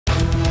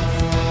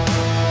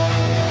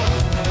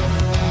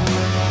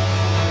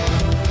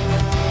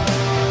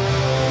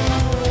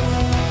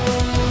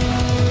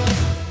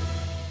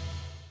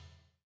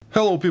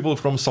Hello people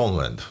from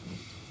Soundland.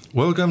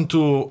 Welcome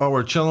to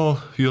our channel.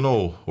 You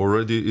know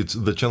already, it's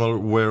the channel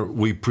where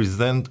we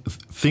present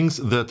things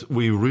that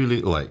we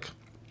really like.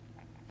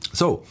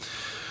 So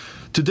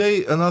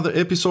today another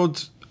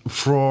episode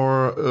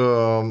for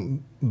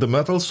the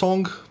metal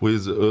song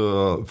with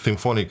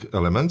symphonic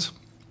elements.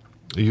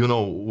 You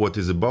know what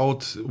is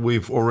about.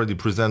 We've already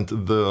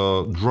presented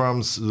the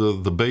drums,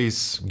 the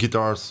bass,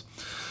 guitars,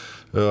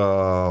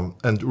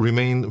 and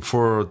remain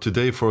for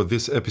today, for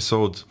this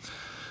episode,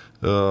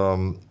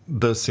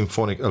 the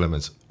symphonic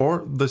elements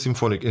or the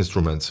symphonic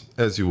instruments,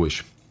 as you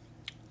wish.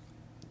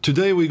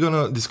 Today we're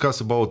gonna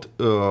discuss about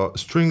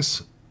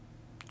strings,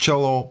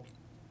 cello,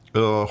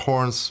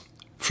 horns,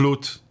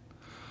 flute,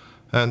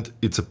 and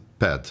it's a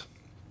pad.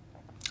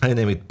 I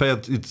name it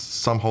pad. It's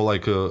somehow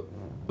like a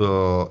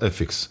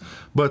FX,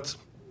 but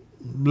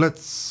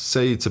let's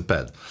say it's a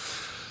pad.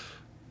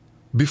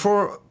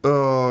 Before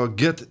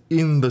get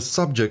in the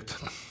subject,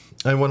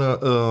 I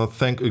wanna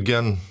thank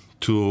again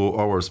to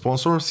our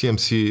sponsor,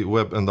 CMC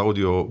Web and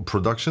Audio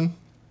Production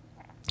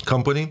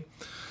Company.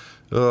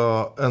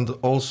 And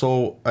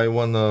also I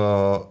want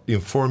to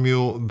inform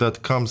you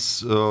that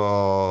comes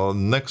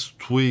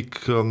next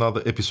week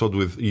another episode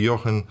with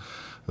Jochen.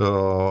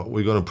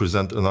 We're going to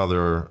present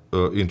another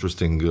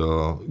interesting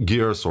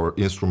gears or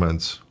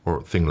instruments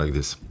or thing like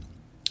this.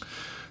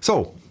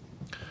 So,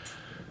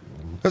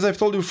 as I've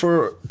told you,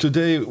 for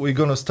today we're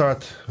going to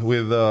start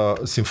with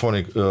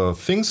symphonic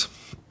things.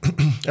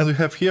 And we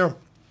have here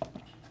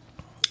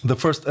the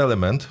first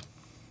element.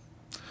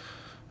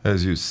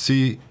 As you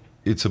see,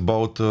 it's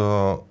about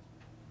the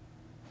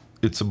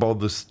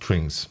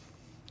strings.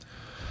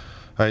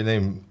 I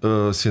name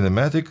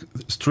cinematic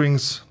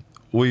strings.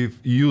 We've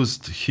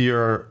used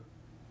here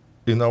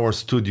in our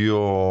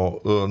studio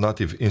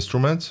native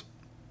instruments.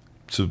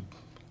 It's an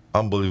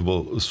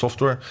unbelievable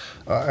software.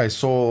 I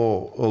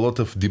saw a lot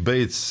of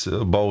debates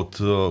about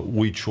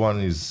which one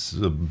is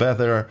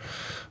better.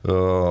 There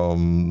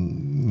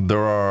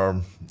are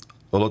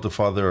a lot of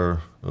other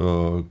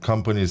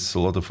companies, a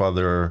lot of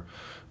other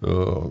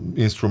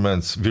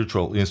instruments,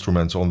 virtual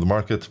instruments on the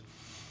market.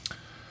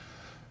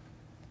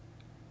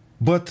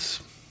 But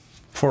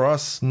for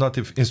us,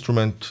 native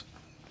instruments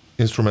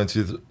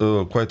is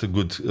quite a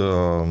good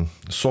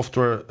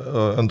software,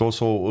 and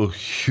also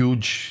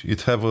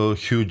it have a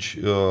huge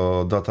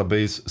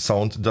database,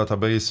 sound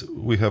database.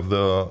 We have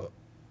the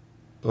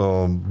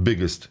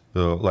biggest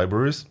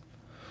libraries.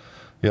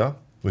 Yeah,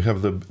 we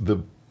have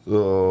the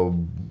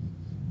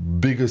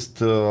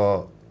biggest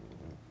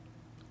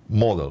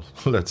model,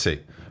 let's say,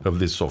 of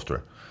this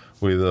software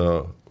with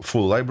a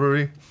full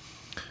library,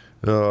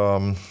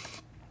 and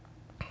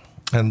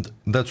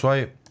that's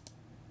why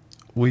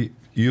we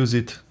use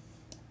it,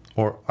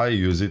 or I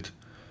use it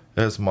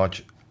as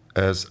much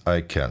as I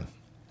can.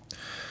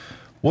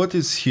 What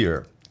is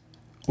here?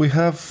 We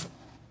have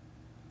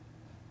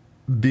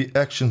the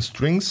action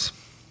strings.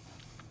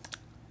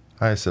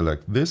 I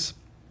select this,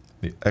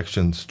 the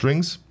action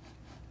strings.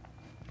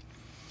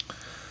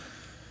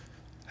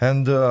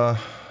 And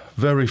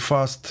very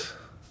fast,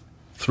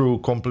 through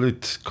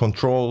complete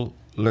control,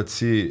 let's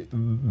see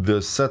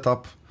the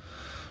setup.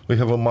 We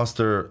have a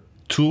master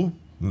 2,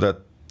 that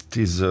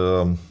is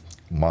a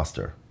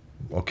master.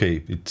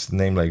 Okay, it's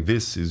named like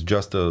this. It's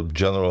just a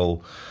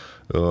general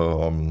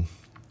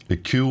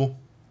EQ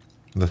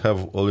that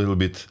have a little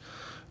bit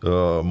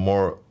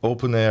more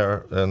open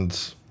air,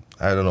 and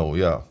I don't know,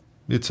 yeah.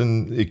 It's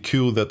an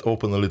EQ that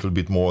open a little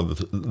bit more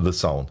the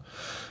sound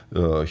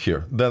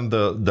here. Then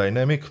the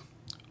dynamic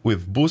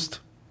with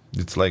boost,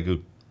 it's like a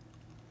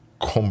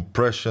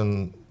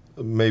compression,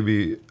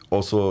 maybe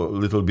also a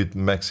little bit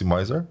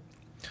maximizer.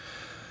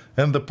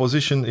 And the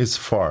position is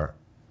far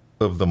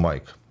of the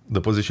mic.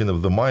 The position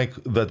of the mic,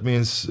 that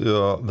means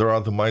there are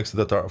the mics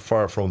that are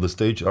far from the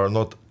stage, are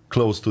not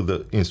close to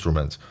the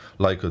instruments,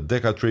 like a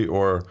decatree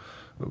or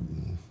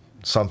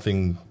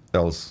something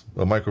else,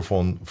 a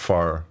microphone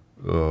far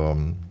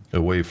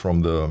away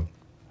from the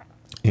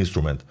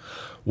instrument.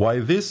 Why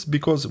this?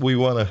 Because we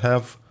want to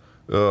have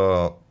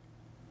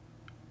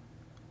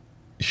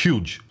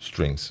huge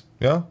strings.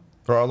 Yeah,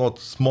 there are not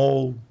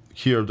small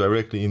here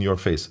directly in your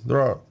face.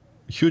 There are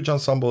huge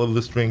ensemble of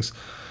the strings.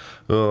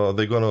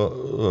 They're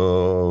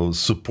gonna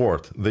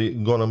support. They're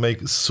gonna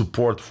make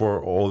support for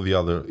all the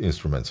other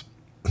instruments.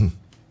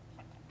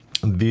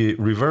 The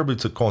reverb,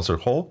 it's a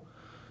concert hall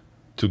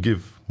to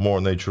give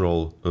more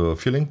natural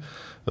feeling,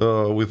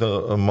 with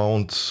an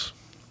amount,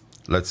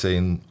 let's say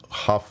in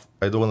half.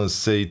 I don't want to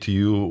say to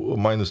you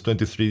minus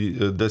 23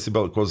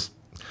 decibel, because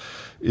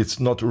it's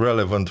not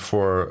relevant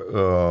for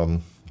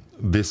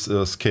this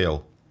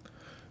scale,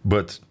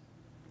 but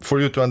for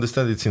you to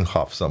understand, it's in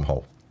half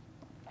somehow.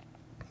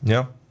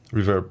 Yeah,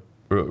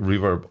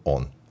 reverb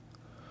on.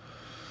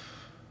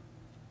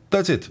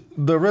 That's it.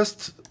 The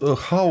rest,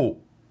 how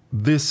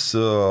these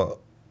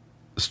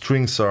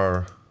strings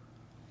are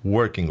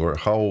working, or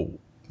how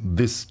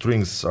these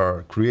strings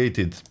are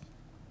created,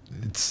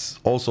 it's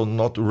also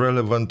not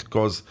relevant,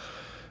 because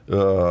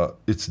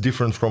it's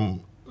different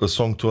from a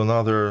song to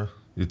another.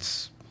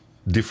 It's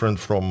different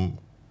from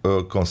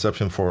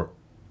conception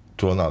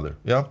to another,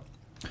 yeah.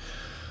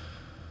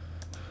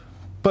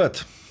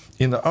 But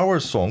in our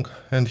song,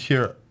 and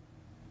here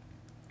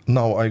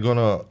now I'm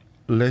gonna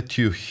let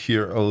you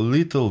hear a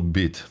little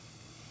bit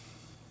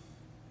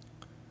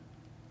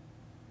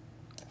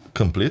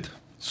complete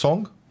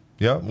song,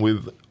 yeah,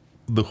 with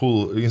the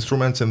whole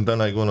instruments, and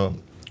then I'm gonna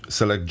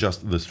select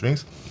just the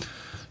strings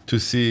to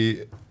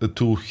see,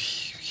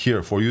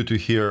 for you to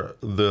hear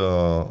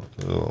the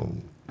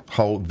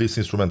how this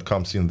instrument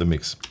comes in the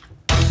mix.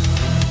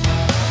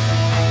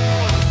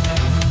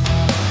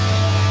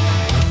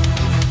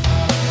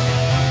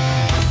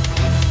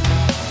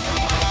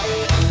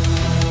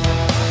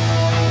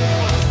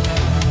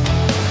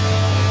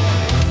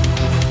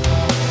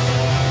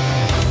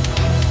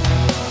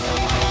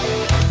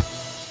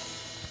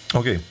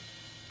 Okay,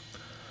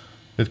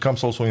 it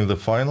comes also in the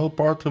final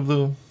part of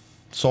the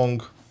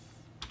song.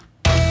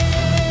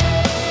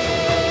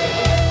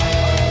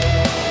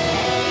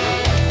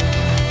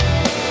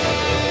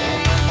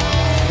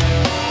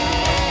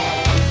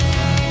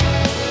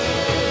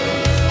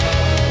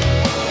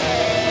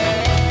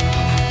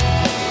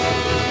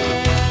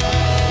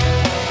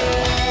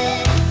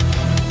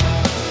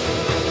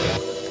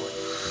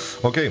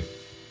 Okay,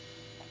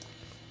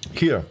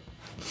 here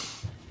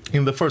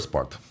in the first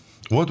part,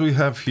 what we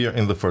have here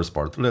in the first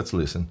part, let's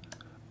listen.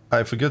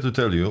 I forget to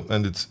tell you,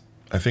 and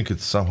I think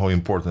it's somehow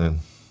important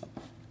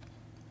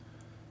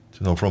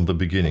to know from the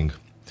beginning.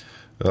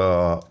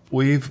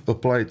 We've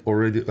applied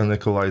already an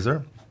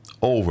equalizer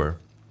over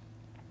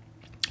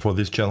for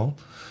this channel,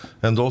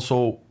 and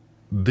also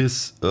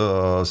these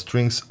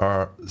strings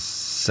are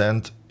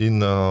sent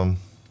in a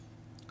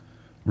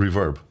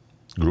reverb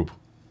group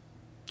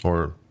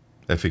or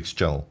FX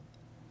channel,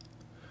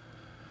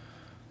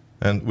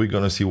 and we're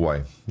gonna see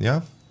why,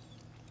 yeah.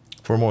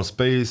 For more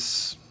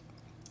space,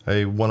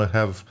 I want to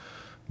have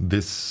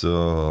these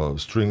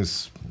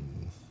strings,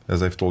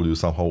 as I've told you,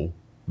 somehow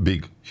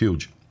big,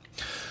 huge.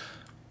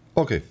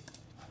 Okay,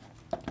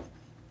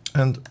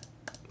 and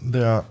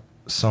they are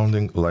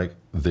sounding like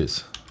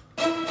this.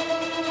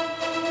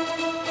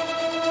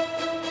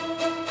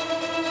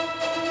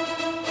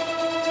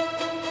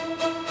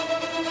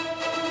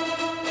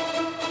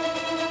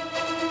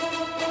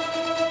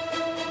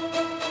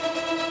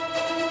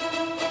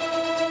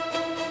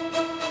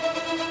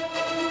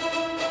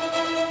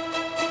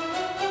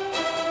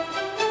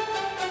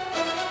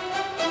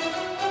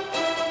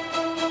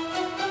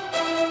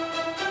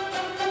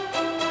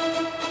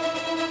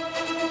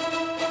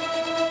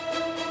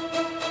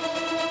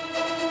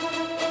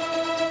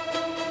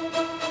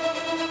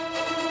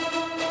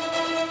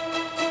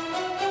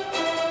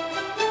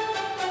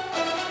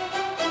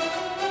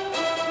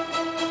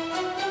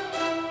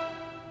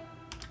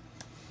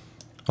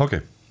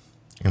 Okay,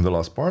 in the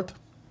last part,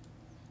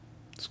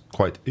 it's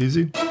quite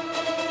easy.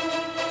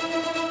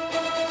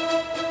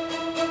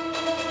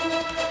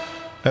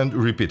 And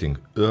repeating,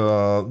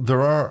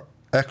 there are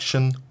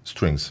action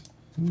strings.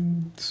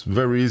 It's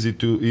very easy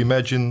to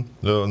imagine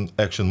an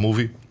action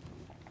movie,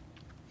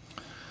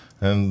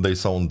 and they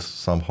sound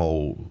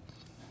somehow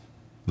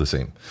the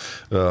same.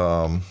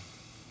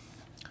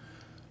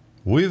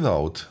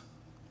 Without,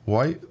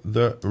 why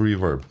the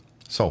reverb?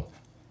 So,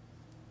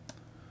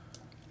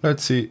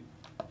 let's see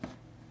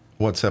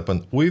what's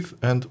happened with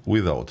and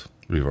without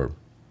reverb.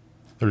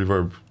 The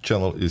reverb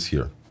channel is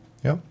here,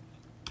 yeah?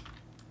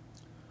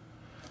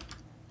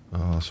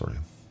 Sorry.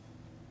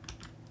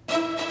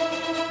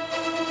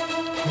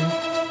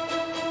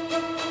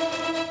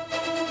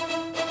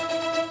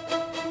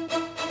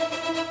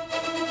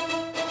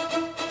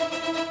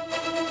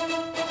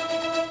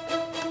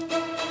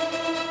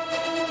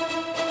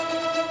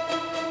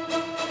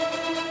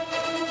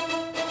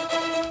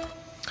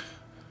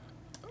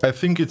 I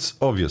think it's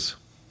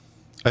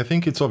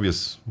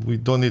obvious. We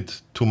don't need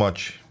too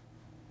much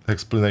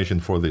explanation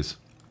for this.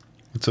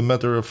 It's a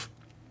matter of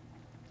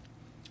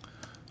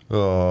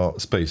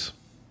space.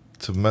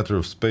 It's a matter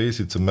of space.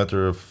 It's a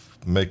matter of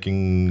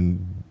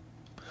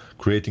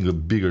creating a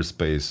bigger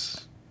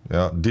space.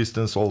 Yeah,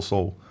 distance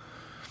also.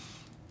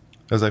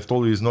 As I've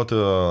told you, is not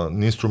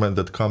an instrument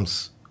that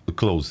comes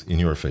close in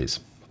your face.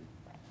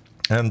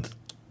 And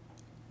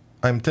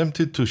I'm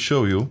tempted to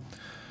show you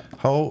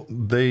how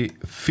they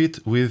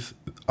fit with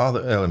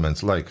other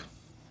elements, like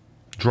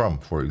drum,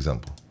 for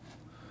example.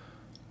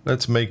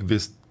 Let's take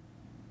this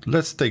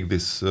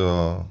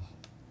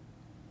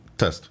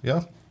test,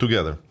 yeah?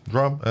 Together,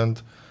 drum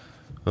and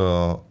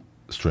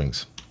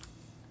strings.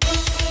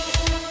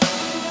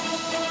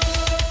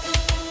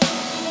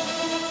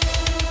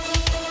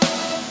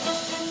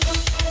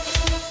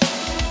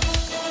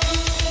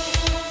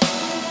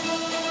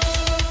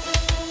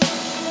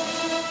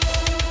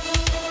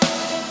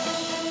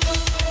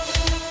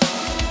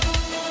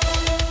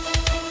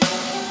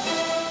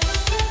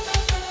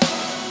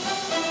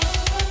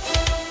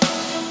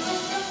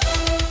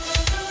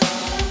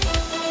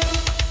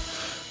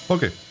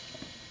 Okay,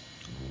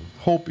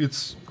 hope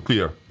it's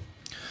clear.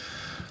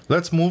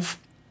 Let's move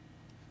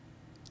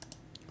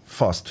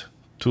fast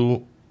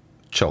to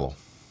cello.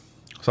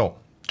 So,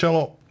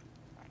 cello,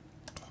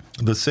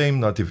 The same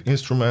native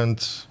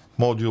instrument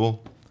module.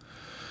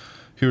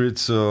 Here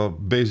it's a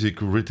basic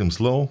rhythm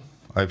slow.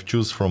 I've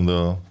choose from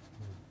the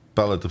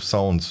palette of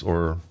sounds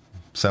or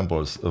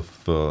samples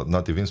of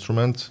native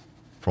instruments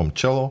from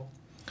cello.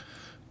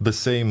 The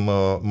same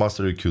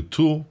master EQ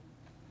tool,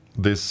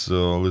 this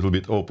little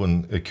bit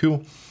open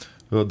EQ,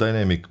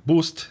 dynamic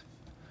boost.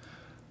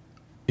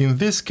 In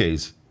this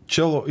case,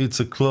 cello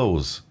it's a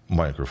close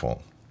microphone.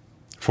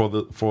 For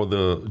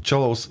the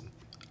cellos,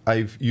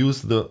 I've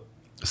used the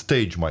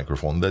stage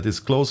microphone that is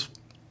close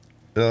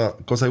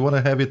because I want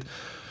to have it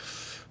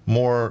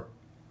more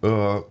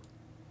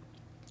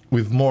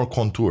with more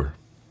contour.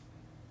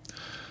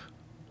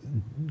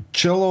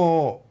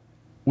 Cello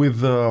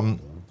with the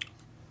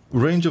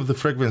range of the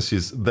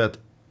frequencies that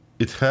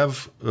it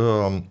have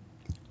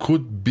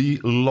could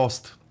be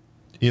lost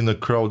in a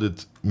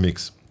crowded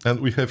mix. And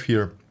we have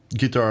here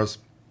guitars,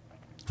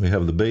 we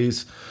have the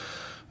bass,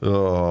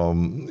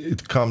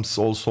 it comes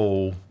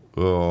also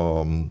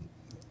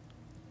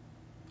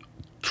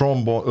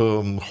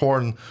trombone,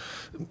 horn,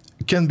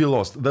 can be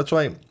lost. That's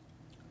why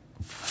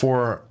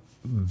for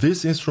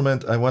this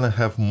instrument I want to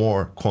have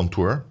more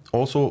contour.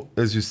 Also,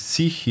 as you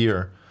see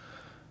here,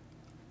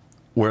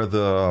 where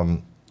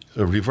the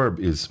reverb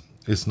is,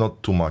 it's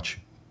not too much,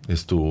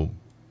 it's to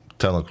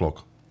 10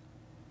 o'clock.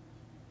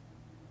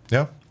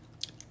 Yeah,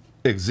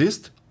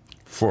 exist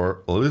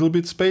for a little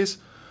bit space,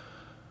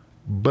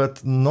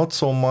 but not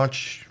so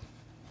much,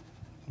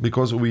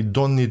 because we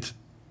don't need,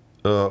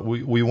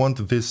 we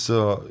want this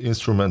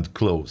instrument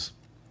close.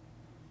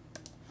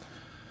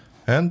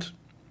 And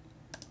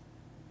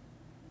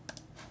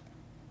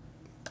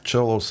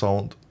cello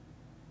sound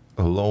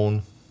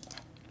alone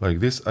like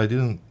this. I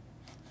didn't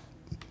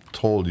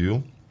told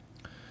you,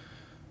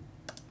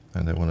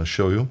 and I want to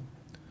show you,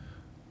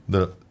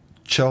 the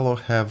cello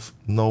have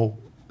no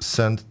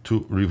send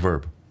to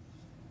reverb.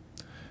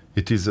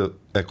 It is a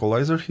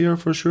equalizer here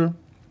for sure.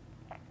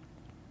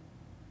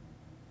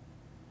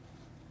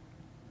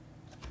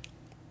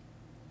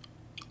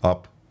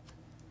 Up.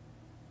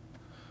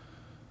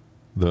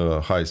 The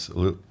highs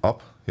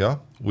up, yeah.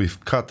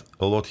 We've cut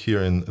a lot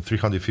here in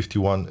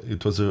 351.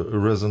 It was a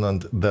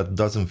resonant that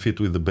doesn't fit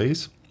with the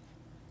bass.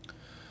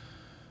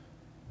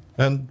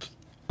 And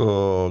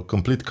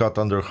complete cut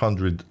under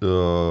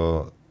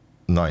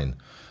 109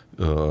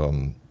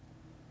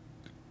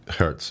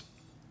 hertz.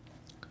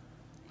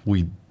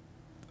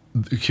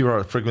 Here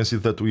are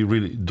frequencies that we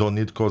really don't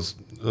need, because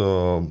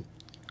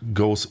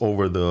goes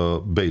over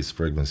the bass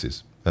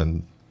frequencies,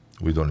 and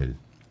we don't need it.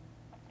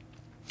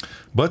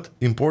 But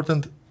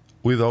important,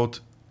 without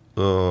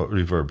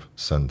reverb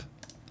send.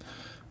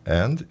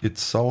 And it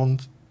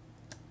sounds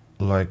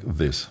like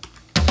this.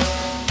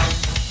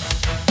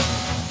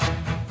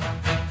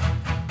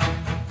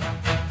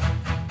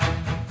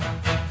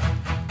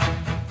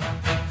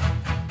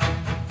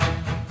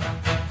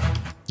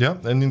 Yeah,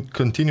 and it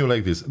continue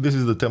like this. This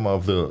is the theme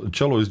of the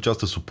cello, is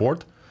just a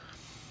support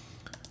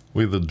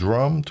with the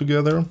drum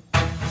together.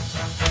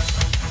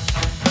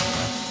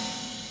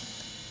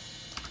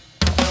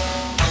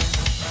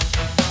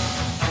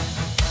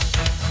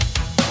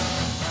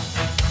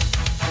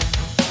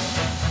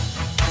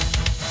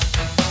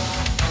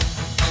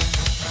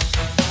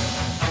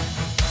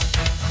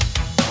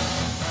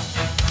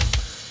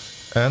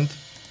 And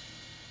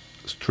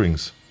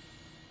strings.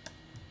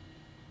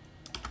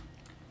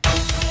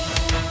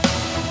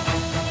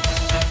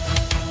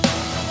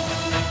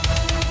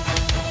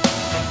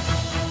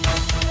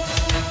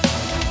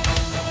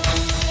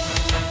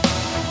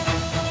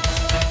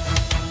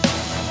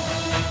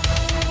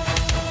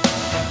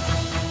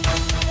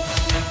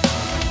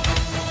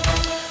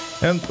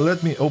 And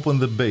let me open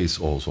the bass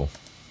also.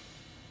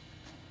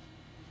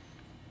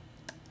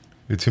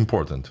 It's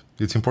important.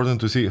 It's important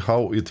to see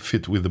how it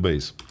fit with the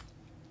bass.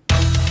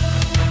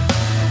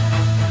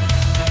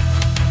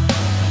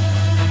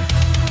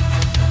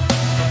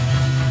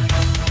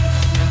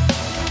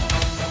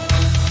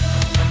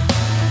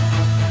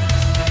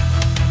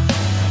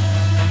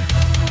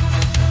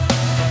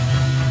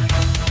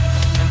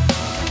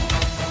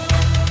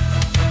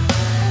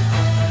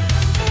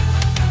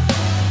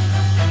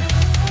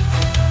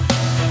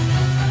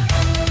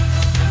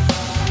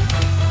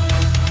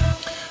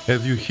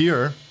 As you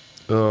hear,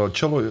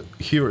 cello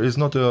here is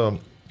not a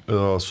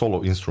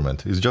solo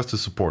instrument, it's just a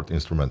support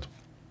instrument.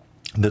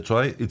 That's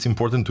why it's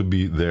important to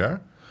be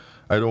there.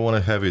 I don't want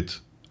to have it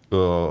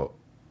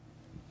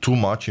too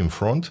much in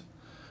front,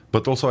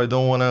 but also I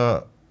don't want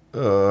to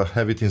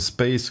have it in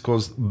space,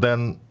 because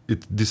then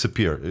it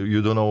disappears.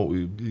 You don't know,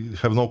 you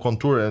have no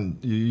contour and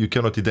you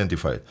cannot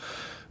identify it.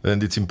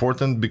 And it's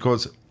important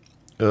because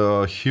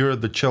here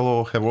the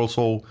cello have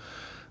also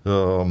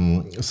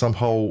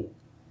somehow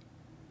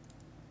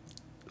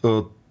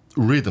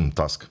rhythm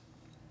task,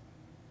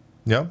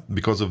 yeah,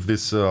 because of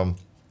this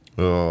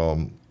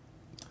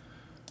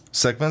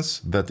segments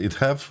that it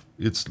have.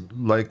 It's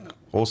like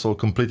also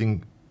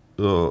completing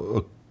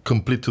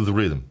complete to the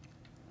rhythm.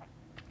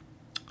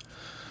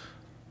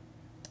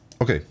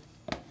 Okay,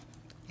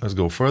 let's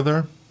go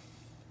further.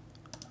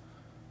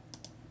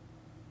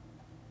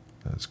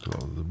 Let's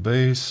close the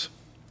bass,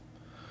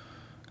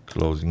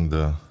 closing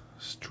the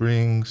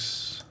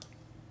strings.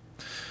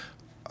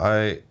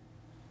 I'm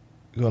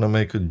gonna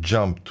make a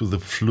jump to the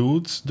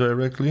flutes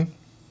directly.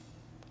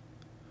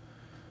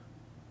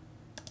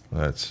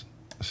 Let's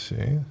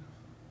see.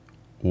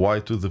 Why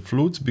to the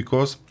flutes?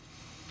 Because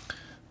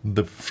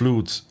the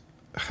flutes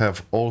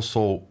have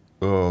also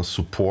a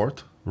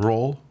support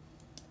role,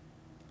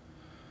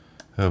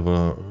 have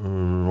a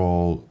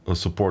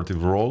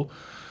supportive role.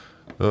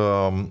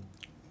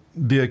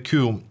 The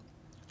EQ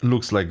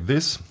looks like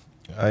this.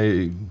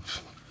 I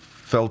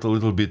felt a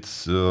little bit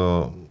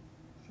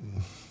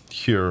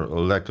here a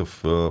lack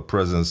of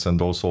presence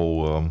and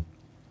also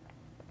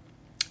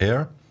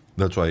air.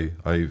 That's why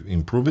I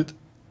improve it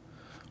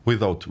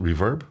without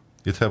reverb.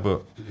 It have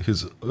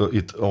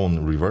its own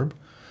reverb.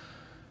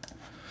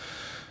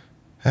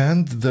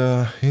 And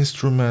the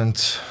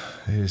instrument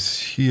is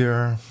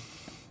here.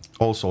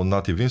 Also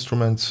native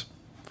instruments,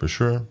 for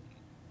sure.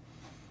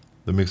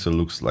 The mixer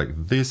looks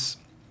like this.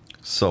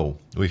 So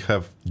we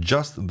have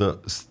just the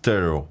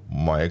stereo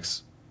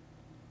mics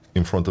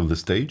in front of the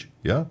stage,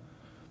 yeah?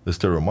 The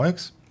stereo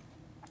mics.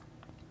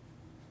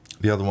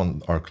 The other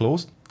ones are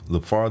closed. The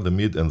far, the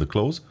mid, and the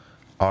close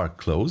are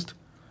closed.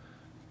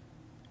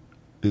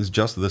 It's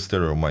just the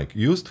stereo mic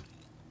used.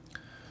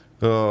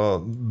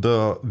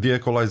 The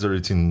equalizer,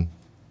 it's in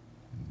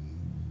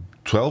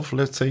 12,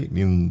 let's say,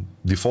 in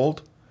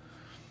default.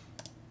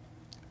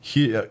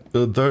 Here,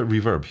 the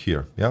reverb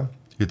here, yeah?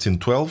 It's in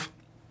 12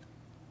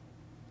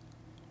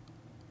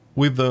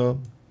 with the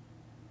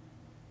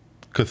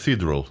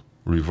cathedral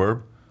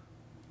reverb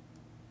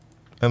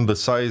and the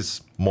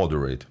size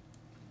moderate,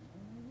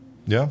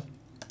 yeah?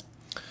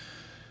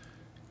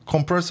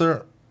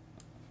 Compressor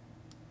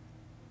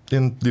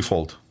in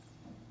default.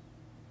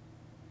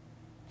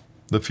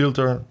 The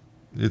filter,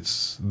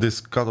 it's this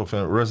cutoff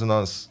and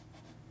resonance.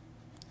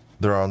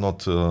 There are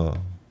not,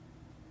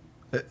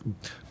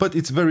 but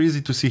it's very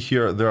easy to see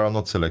here, they are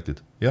not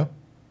selected, yeah?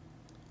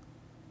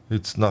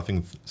 It's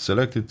nothing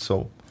selected,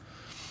 so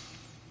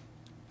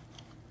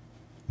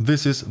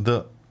this is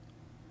the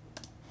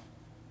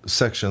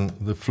section,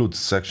 the flute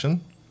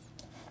section,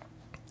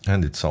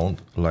 and it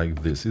sounds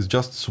like this. It's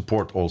just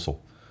support also.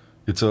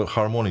 It's a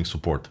harmonic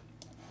support.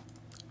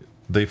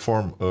 They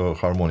form a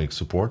harmonic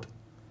support.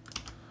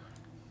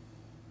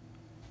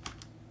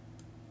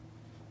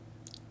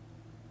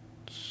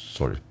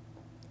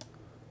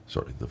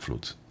 Sorry, the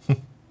flutes. Yeah.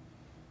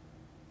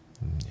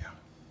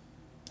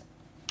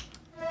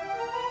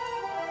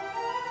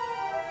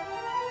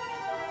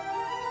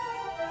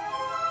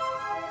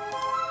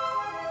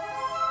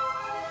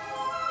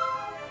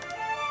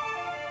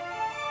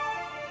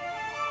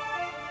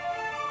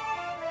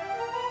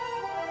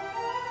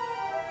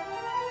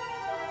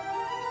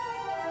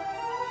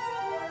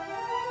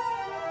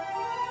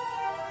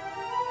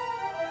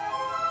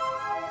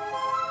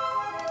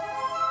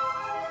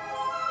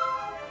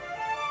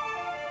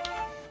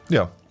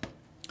 Yeah.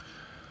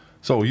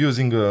 So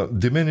using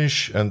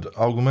diminish and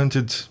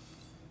augmented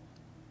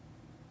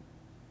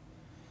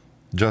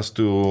just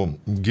to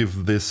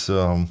give this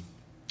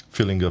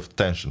feeling of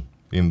tension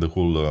in the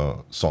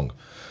whole song.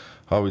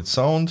 How it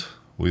sounds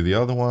with the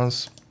other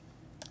ones.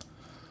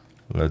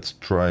 Let's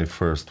try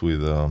first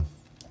with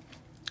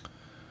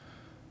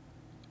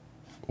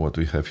what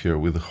we have here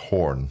with the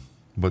horn.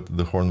 But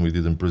the horn we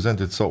didn't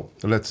present it, so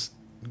let's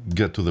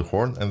get to the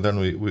horn and then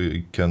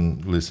we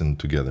can listen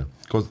together.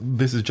 Because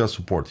this is just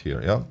support here,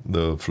 yeah?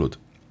 The flute.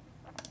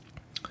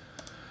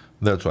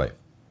 That's right.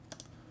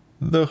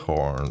 The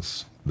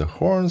horns. The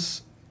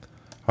horns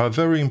are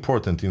very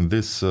important in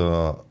this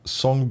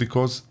song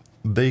because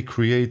they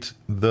create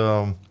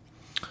the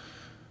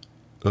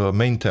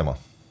main theme.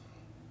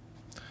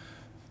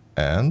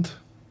 And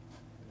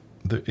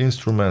the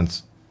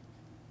instruments,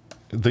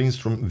 the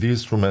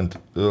instrument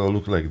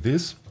look like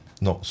this.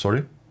 No,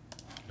 sorry.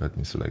 Let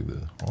me select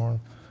the horn.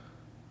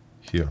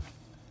 Here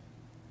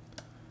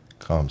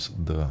comes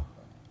the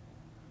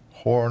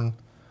horn.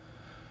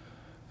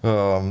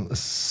 All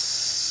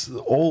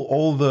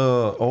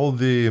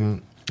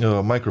the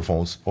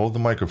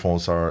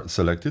microphones are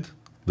selected.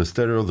 The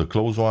stereo, the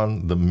close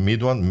one, the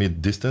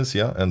mid distance,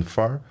 yeah, and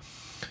far,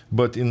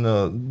 but in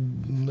a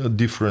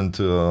different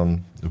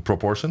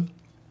proportion.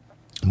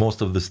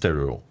 Most of the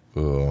stereo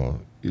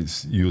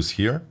is used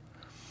here,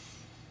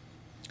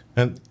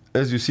 and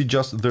as you see,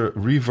 just the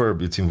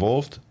reverb it's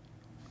involved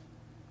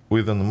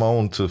with an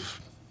amount of,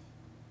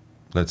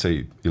 let's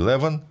say,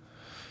 11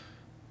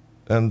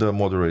 and a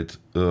moderate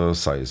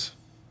size.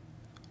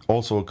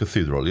 Also a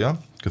cathedral, yeah?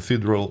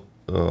 Cathedral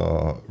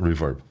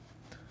reverb.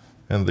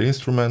 And the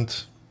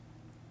instrument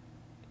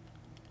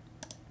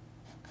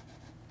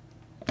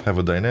have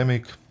a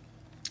dynamic,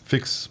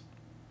 fix.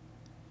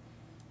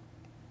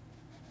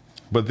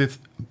 But this,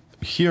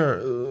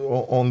 here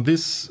on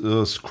this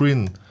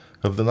screen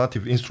of the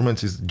native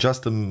instruments is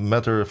just a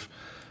matter of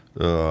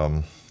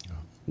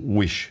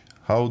wish.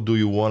 How do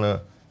you want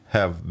to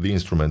have the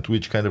instrument?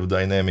 Which kind of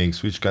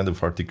dynamics, which kind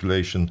of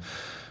articulation?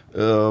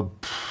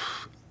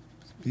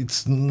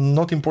 it's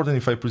not important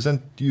if I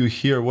present you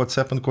here what's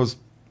happened, because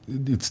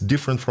it's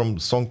different from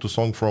song to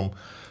song, from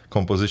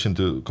composition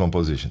to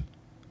composition.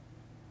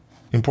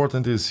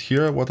 Important is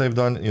here what I've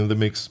done in the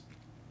mix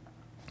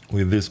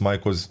with this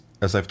mic, because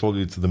as I've told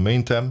you, it's the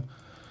main theme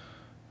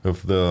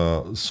of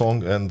the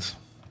song, and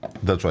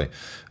that's why.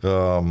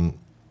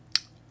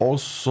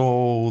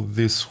 Also,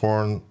 this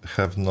horn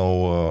have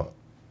no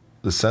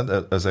send,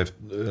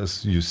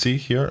 as you see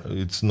here,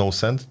 it's no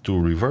send to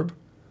reverb.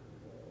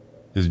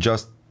 It's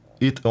just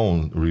its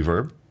own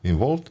reverb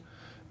involved,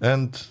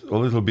 and a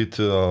little bit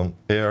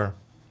air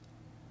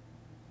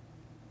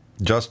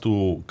just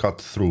to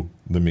cut through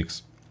the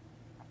mix.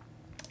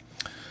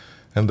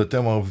 And the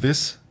theme of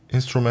this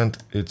instrument,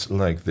 it's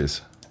like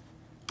this.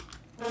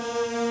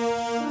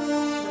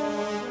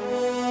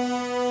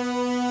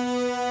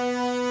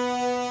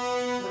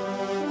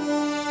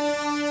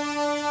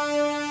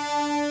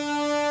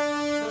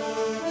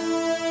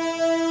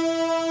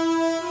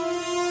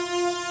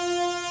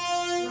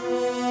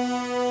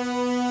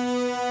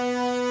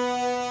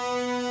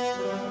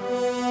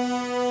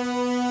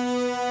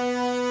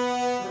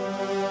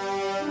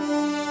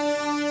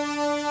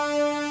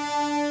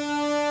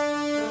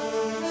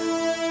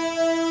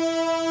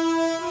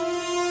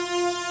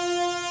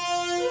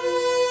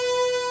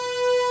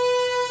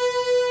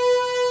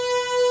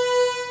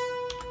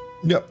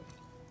 Yeah.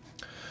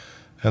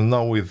 And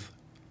now with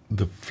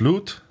the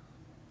flute,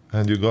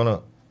 and you're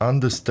gonna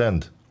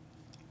understand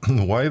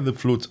why the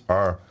flutes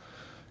are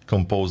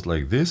composed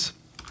like this.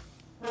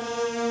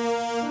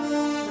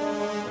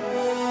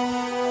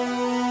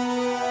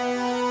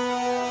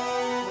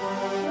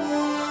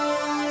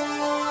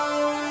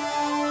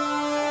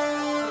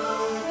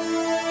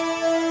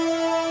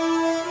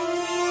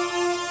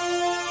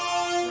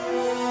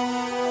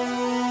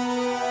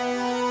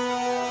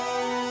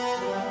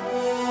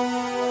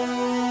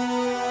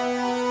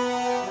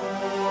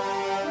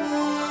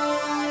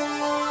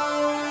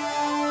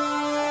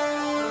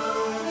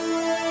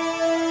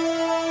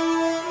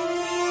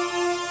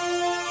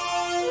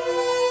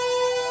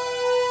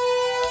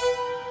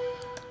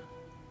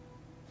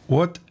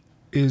 What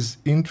is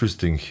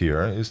interesting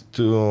here is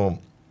to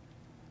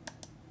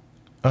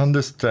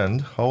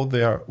understand how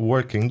they are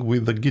working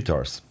with the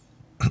guitars.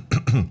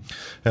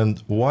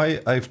 And why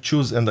I've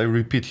choose, and I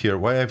repeat here,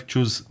 why I've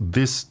choose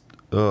this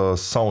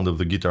sound of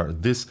the guitar,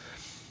 this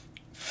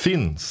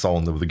thin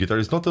sound of the guitar.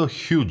 It's not a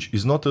huge,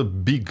 it's not a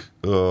big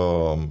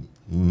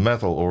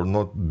metal or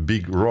not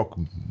big rock,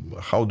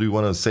 how do you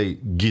want to say,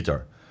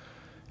 guitar.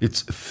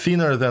 It's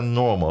thinner than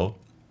normal.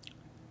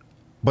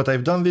 But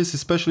I've done this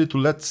especially to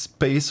let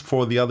space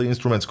for the other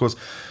instruments, because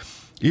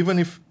even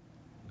if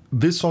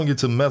this song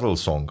is a metal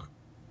song,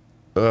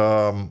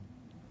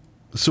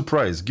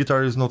 surprise,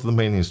 guitar is not the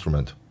main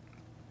instrument.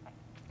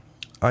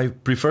 I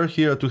prefer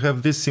here to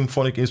have this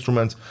symphonic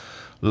instrument,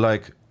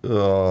 like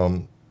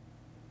the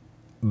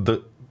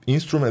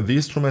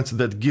instruments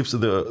that gives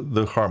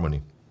the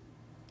harmony,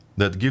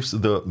 that gives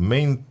the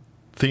main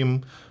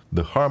theme,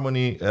 the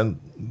harmony, and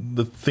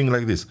the thing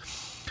like this.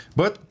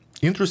 But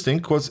interesting,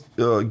 because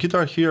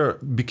guitar here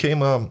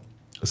became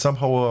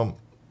somehow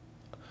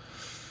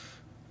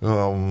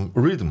a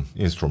rhythm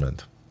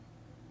instrument.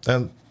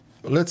 And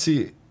let's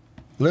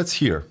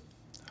hear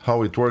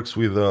how it works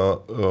with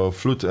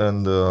flute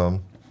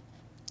and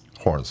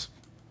horns.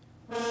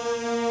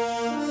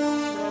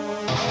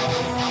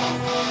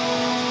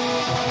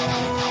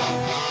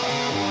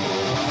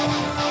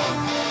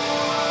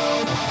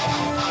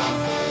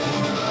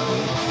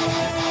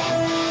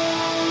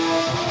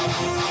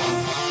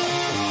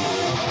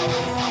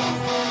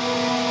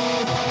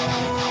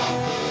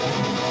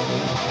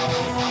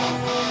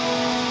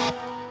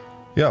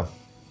 Yeah,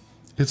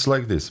 it's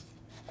like this.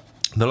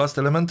 The last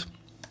element,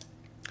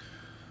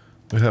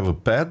 we have a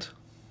pad.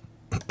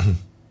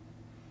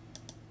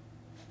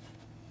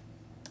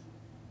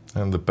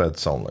 And the pad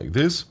sound like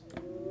this.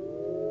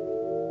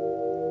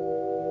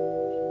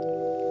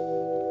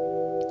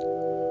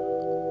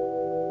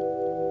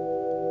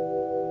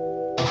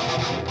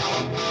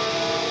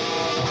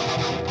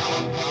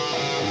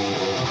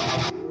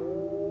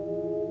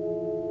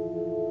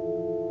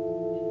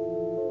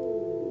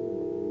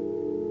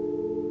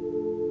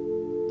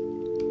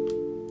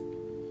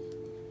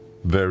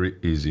 Very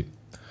easy.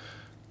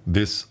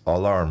 This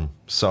alarm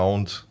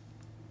sound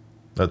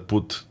that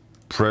put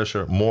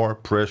pressure, more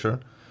pressure,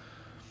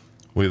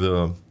 with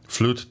a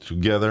flute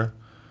together,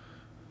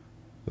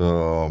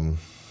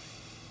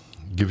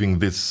 giving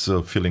this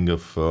feeling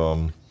of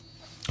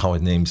how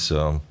it names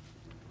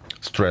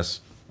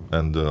stress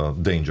and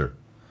danger.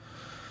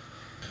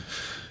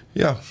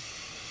 Yeah,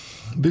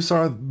 these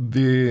are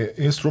the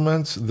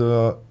instruments.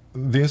 The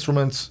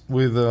instruments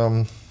with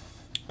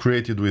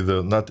created with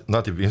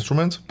native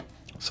instruments.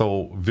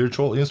 So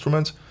virtual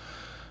instruments,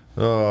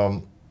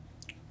 all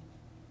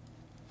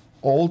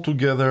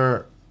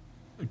together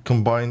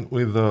combined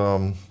with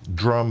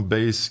drum,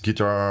 bass,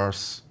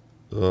 guitars,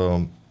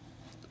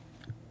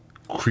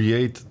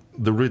 create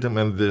the rhythm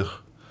and the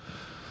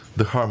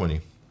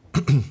harmony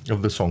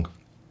of the song.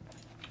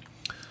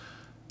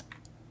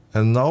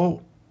 And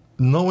now,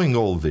 knowing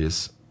all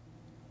this,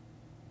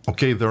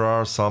 okay, there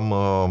are some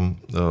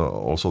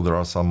also there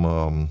are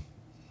some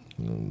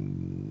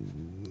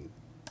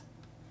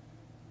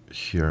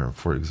here,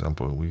 for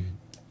example, we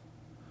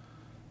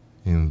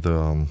in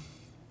the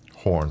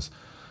horns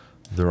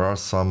there are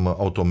some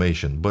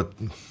automation, but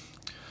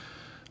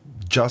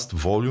just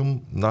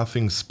volume,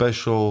 nothing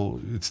special.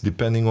 It's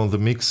depending on the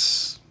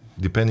mix,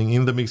 depending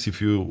in the mix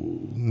if you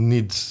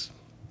need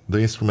the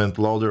instrument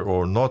louder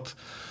or not.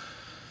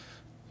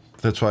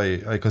 That's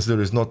why I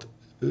consider it's not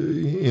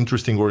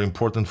interesting or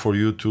important for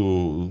you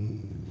to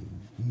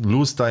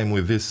lose time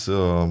with this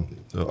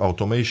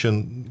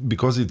automation,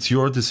 because it's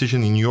your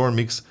decision in your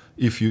mix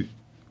if you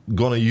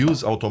gonna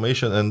use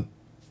automation and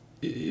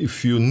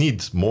if you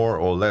need more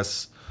or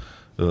less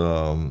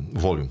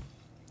volume.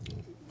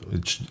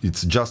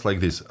 It's just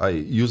like this. I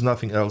use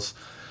nothing else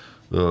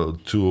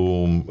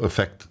to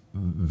affect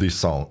the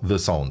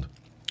sound.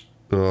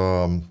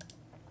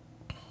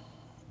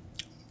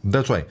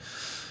 That's why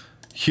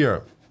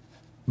here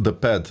the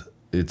pad,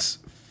 it's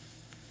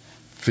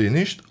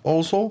finished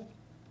also,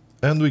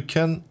 and we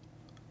can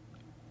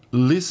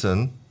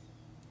listen,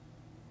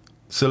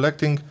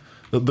 selecting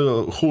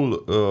the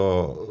whole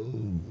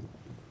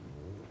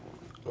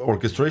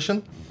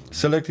orchestration,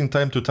 selecting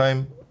time to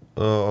time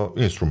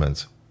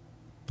instruments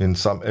in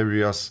some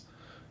areas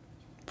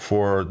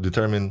for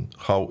determine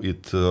how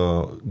it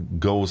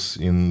goes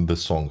in the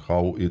song,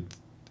 how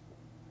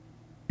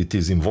it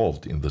is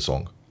involved in the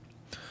song.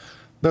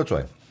 That's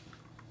why.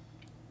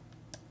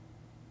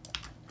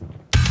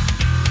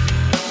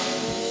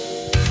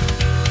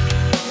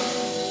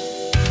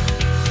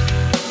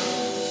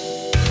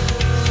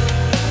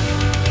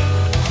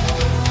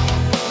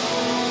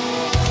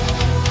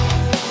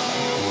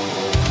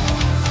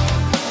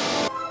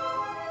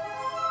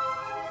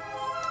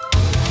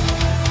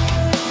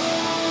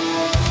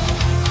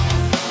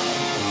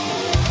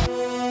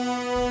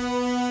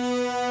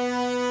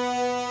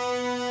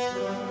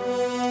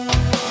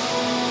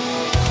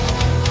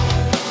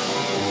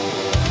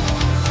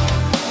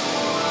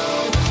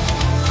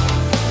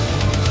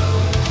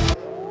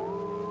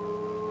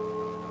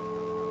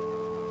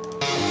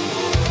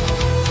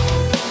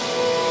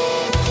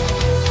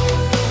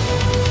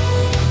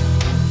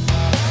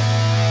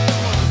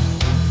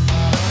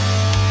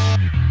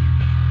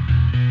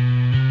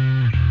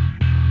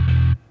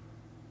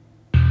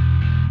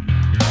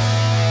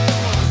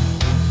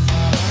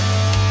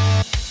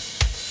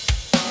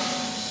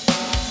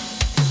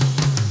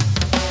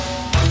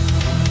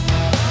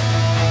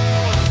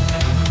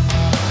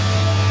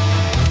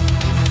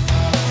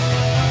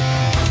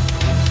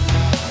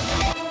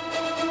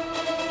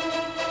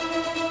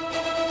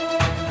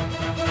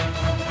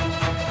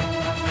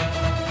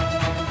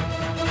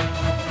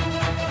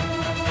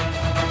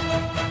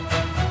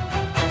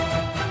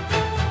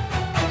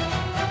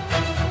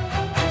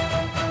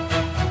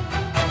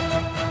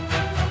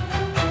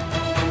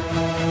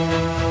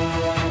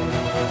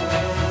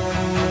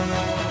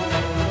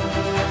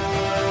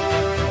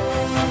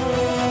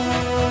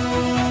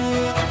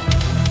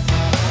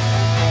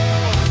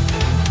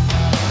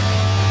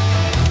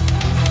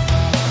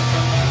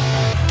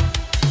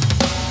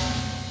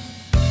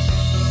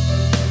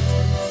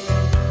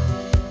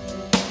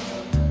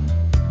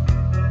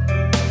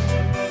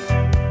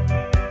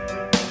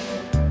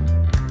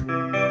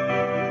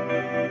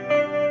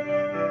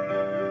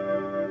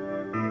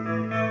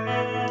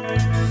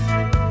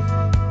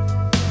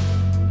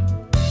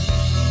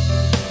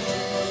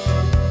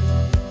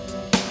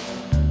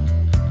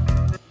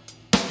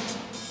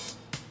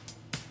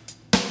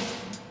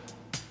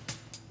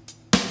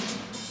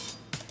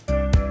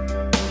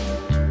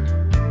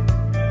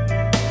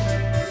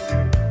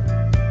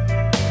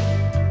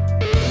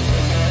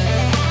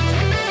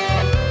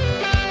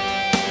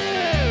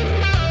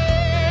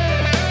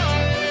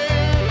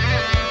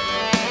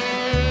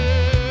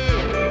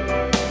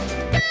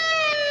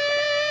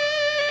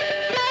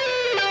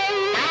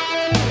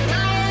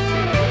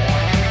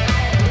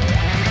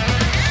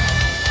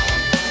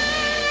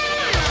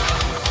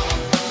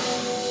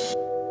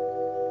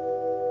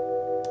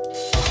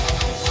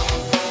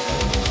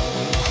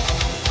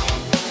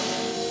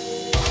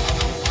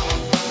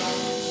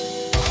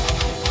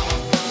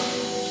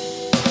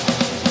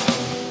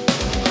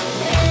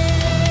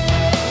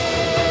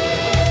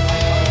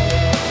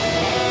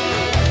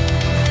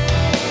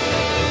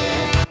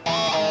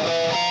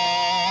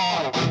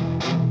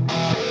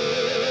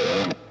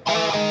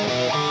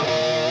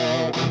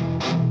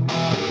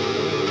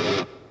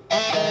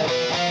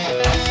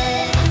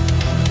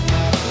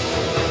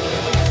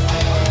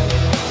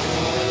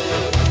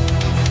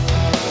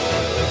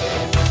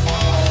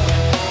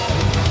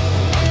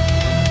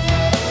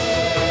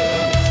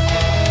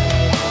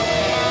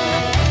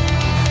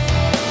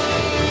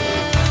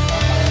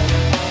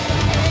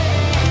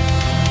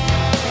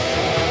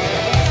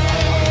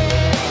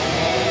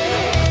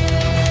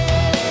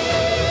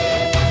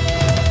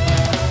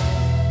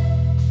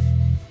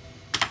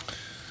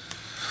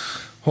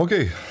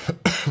 Okay.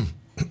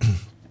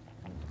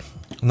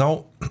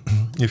 Now,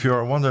 if you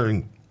are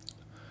wondering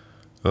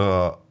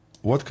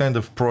What kind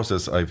of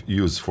process I've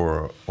used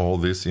for all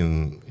this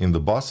in the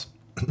bus,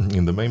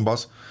 in the main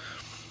bus?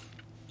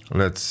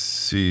 Let's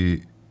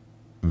see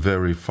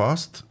very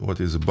fast what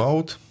is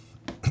about.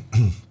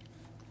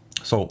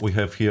 So we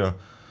have here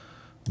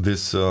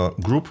this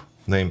group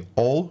named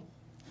All.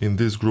 In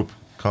this group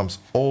comes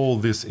all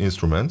these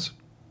instruments,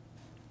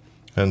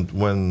 and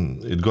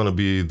when it's gonna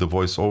be the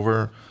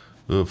voiceover,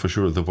 for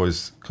sure the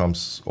voice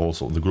comes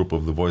also, the group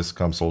of the voice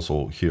comes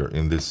also here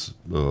in this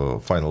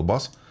final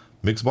bus,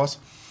 mix bus.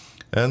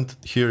 And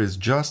here is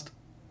just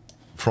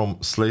from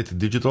Slate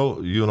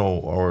Digital, you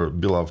know, our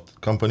beloved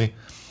company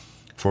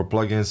for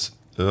plugins.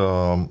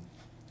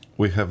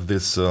 We have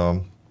this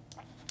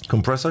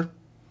compressor,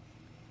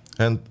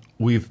 and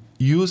we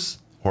use,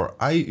 or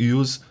I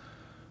use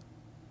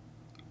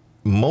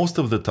most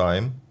of the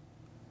time,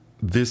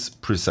 this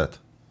preset,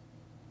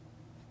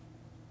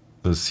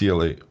 the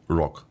CLA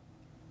Rock.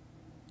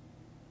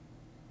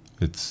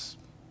 It's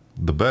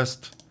the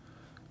best.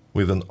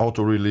 With an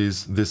auto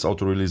release, this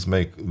auto release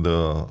make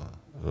the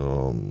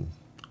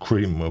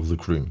cream of the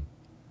cream.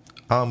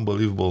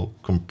 Unbelievable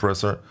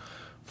compressor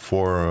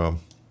for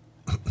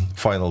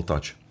final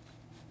touch.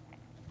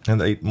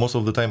 And most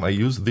of the time I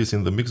use this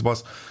in the mix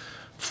bus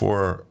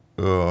for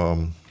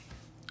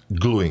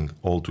gluing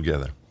all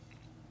together.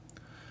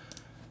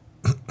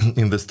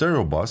 In the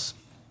stereo bus,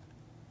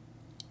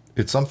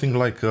 it's something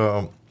like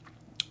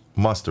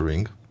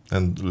mastering,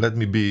 and let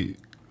me be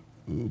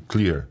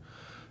clear.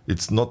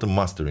 It's not a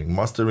mastering.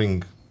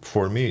 Mastering,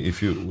 for me,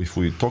 if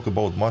we talk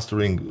about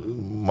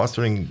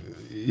mastering,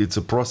 it's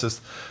a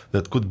process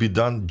that could be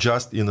done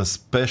just in a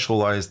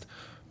specialized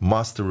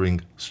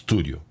mastering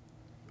studio.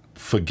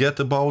 Forget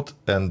about,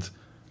 and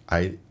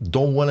I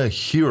don't want to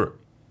hear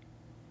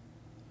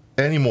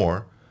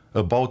anymore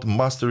about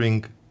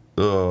mastering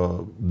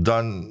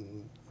done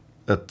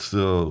at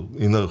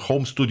in a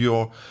home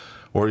studio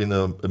or in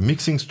a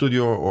mixing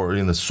studio or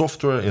in a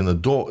software, in a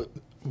DAW.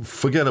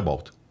 Forget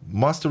about.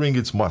 Mastering,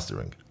 it's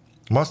mastering.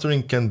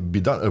 Mastering can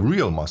be done, a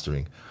real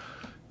mastering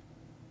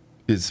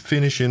is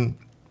finishing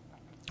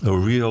a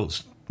real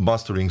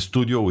mastering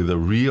studio with a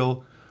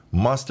real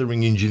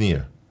mastering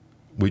engineer,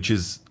 which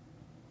is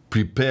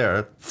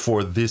prepared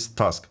for this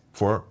task,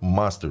 for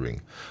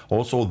mastering.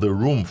 Also, the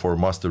room for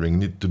mastering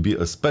need to be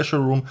a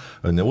special room,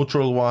 a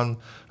neutral one,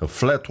 a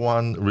flat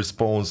one,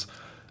 response.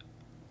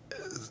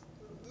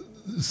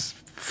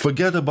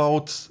 Forget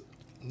about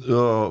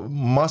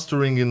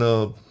mastering in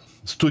a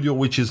studio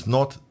which is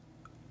not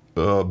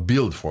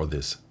built for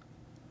this.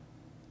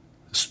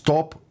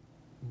 Stop.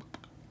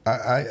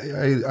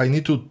 I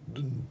need to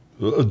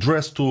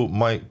address to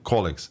my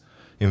colleagues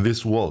in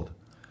this world.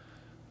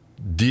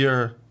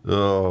 Dear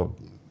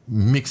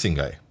mixing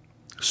guy,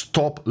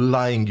 stop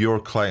lying your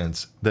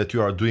clients that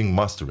you are doing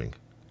mastering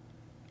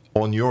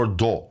on your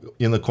DAW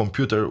in a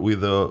computer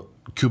with a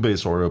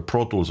Cubase or a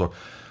Pro Tools. Or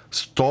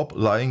stop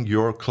lying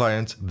your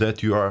clients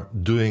that you are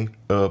doing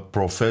a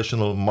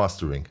professional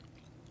mastering.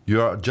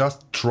 You are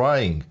just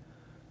trying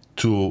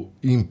to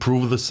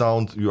improve the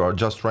sound. You are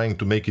just trying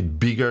to make it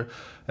bigger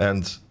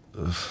and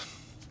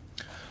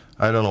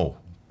I don't know,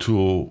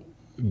 to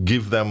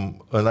give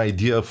them an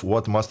idea of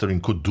what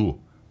mastering could do,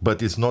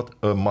 but it's not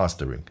a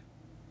mastering.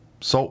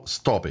 So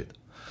stop it.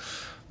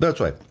 That's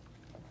right.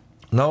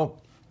 Now,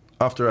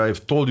 after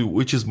I've told you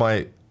which is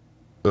my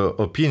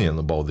opinion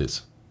about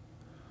this,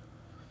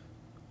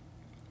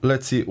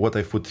 let's see what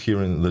I put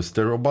here in the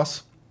stereo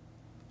bus.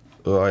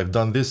 I've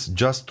done this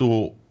just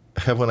to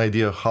have an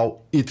idea how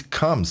it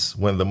comes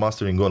when the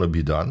mastering gonna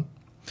be done.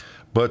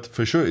 But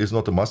for sure it's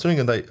not a mastering,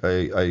 and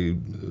I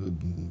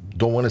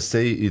don't want to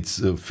say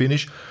it's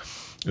finished,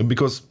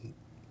 because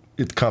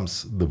it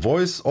comes the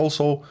voice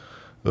also,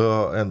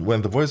 and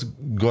when the voice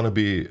gonna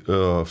be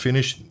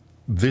finished,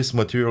 this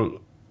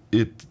material,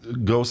 it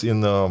goes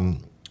in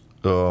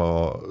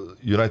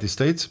United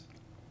States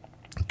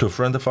to a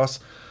friend of us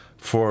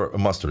for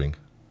mastering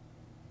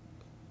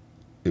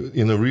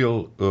in a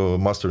real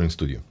mastering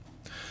studio.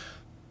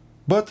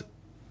 But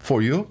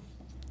for you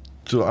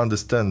to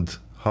understand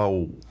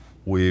how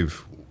we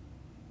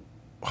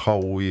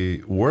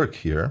work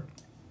here,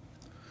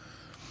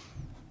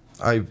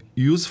 I've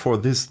used for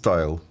this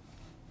style,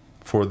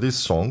 for this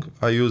song,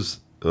 I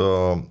use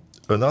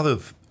another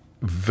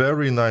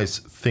very nice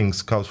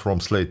things comes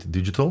from Slate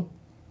Digital.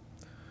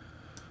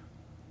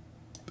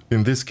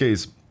 In this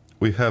case,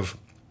 we have,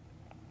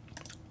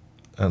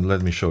 and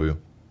let me show you,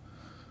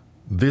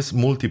 this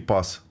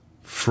multipass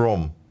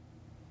from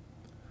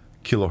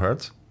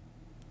kilohertz.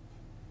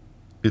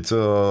 It's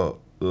a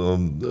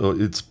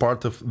it's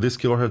part of this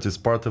kilohertz is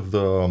part of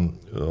the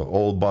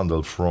all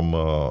bundle from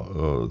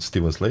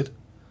Steven Slate,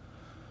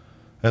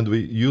 and we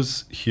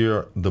use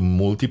here the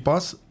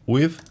multipass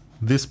with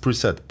this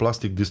preset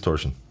plastic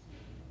distortion.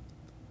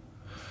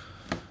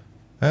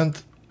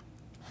 And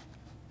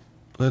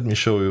let me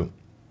show you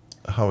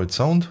how it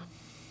sounds.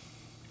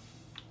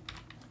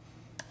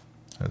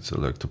 Let's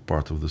select a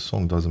part of the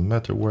song, doesn't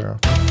matter where.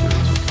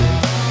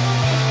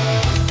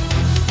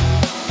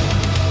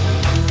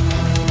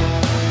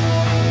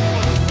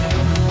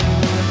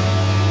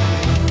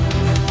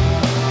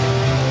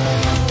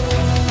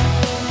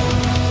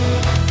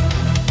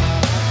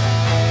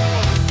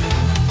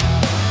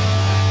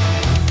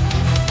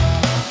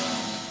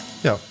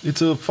 yeah,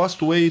 it's a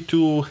fast way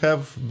to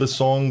have the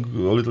song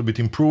a little bit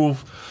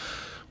improve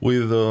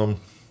with,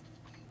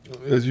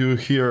 as you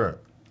hear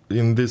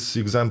in this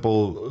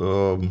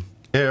example,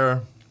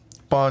 air,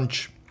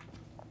 punch,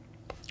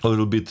 a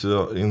little bit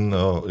in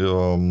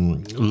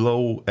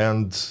low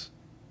end,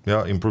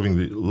 yeah, improving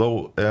the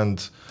low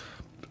end,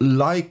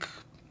 like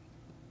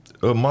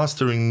a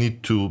mastering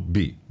need to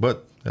be.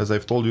 But as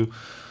I've told you,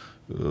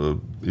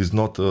 is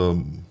not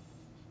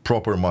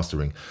proper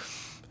mastering.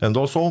 And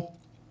also,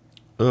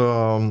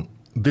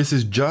 this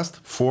is just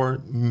for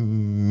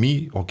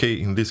me, okay,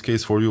 in this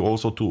case for you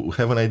also to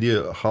have an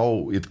idea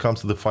how it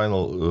comes to the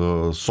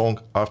final song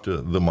after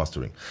the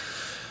mastering.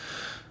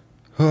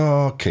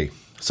 Okay,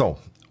 so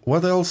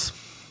what else?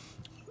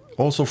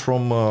 Also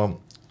from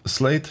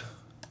Slate,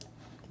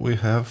 we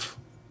have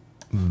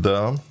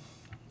the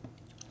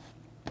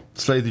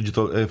Slate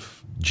Digital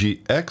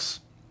FGX,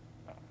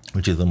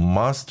 which is a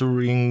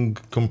mastering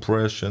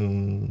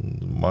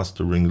compression,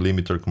 mastering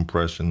limiter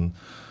compression.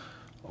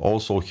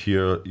 Also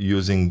here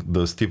using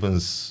the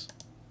Stevens,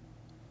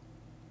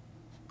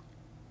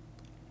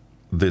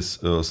 this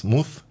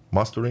smooth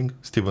mastering,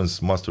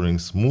 Stevens mastering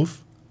smooth,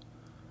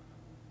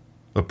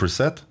 a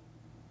preset,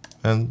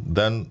 and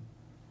then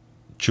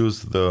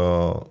choose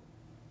the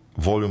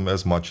volume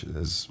as much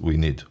as we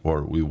need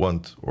or we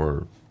want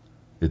or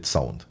its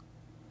sound.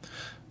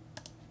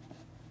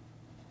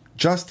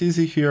 Just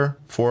easy here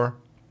for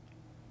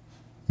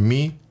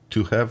me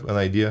to have an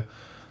idea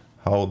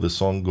how the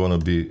song gonna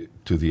be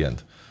to the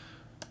end.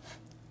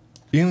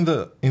 In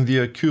the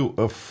EQ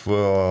of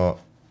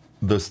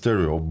the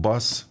stereo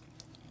bus,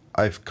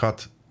 I've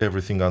cut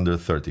everything under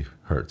 30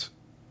 Hertz,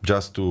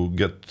 just to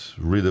get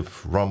rid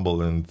of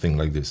rumble and thing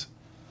like this.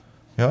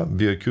 Yeah,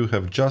 the EQ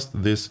have just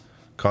this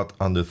cut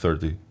under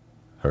 30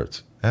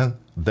 Hertz, and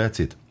that's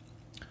it.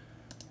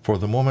 For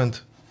the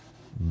moment,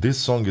 this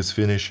song is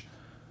finished.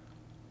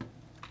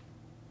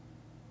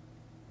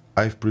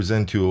 I've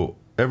present you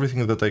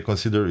everything that I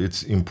consider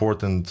it's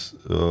important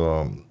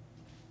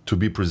to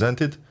be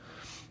presented,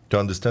 to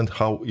understand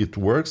how it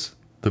works,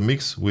 the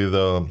mix with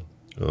a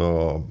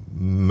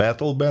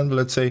metal band,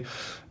 let's say,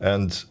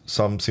 and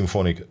some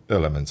symphonic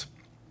elements.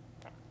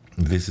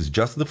 This is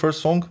just the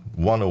first song,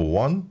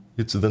 101.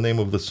 It's the name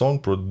of the song,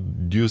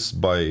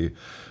 produced by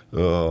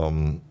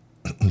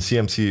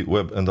CMC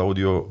Web and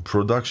Audio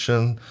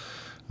Production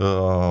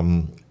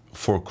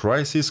for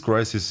Crisis.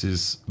 Crisis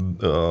is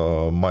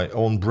my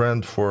own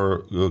brand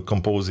for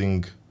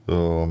composing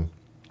and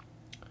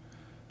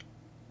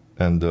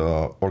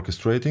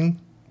orchestrating.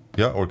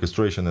 Yeah,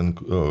 orchestration and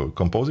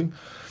composing.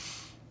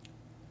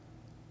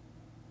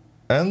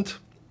 And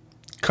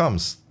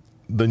comes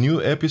the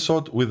new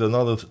episode with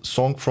another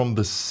song from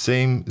the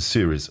same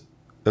series.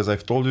 As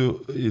I've told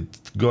you,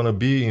 it's gonna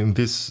be in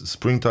this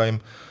springtime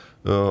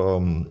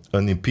an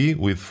EP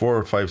with 4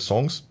 or 5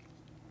 songs,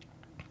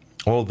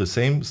 all the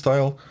same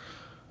style,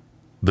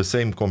 the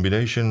same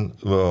combination,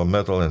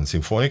 metal and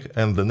symphonic,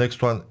 and the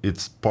next one,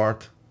 it's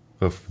part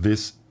of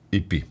this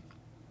EP.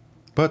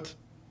 But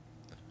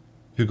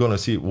you're gonna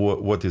see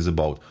what is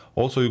about.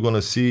 Also, you're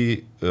gonna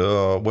see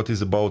what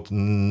is about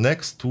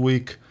next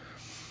week,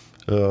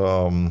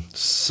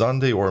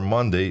 Sunday or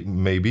Monday,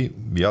 maybe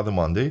the other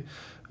Monday,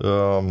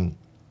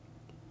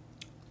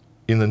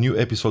 in a new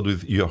episode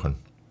with Johan,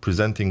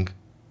 presenting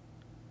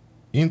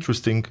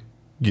interesting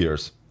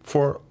gears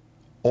for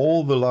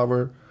all the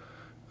lover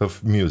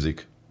of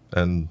music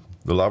and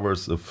the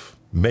lovers of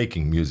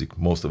making music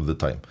most of the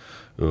time.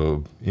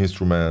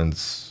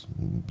 Instruments,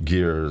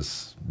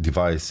 gears,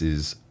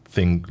 devices,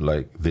 thing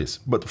like this.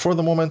 But for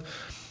the moment,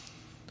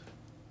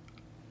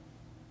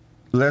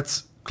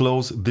 let's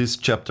close this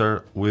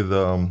chapter with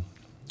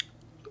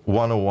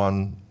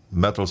 101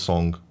 metal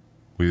song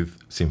with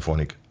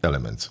symphonic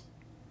elements.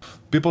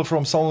 People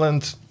from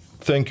Soundland,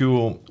 thank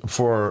you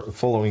for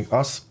following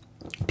us.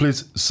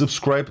 Please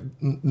subscribe,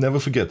 never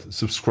forget,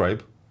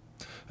 subscribe.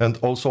 And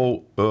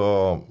also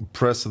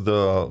press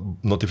the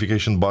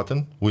notification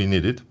button, we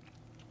need it.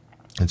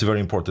 It's very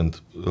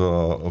important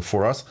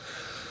for us.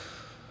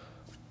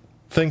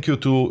 Thank you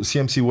to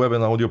CMC Web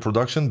and Audio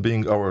Production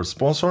being our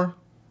sponsor,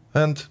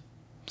 and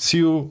see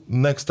you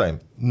next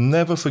time.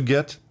 Never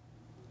forget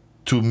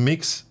to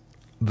mix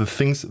the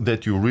things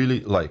that you really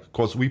like,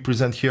 because we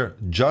present here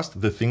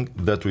just the thing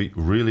that we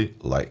really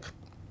like.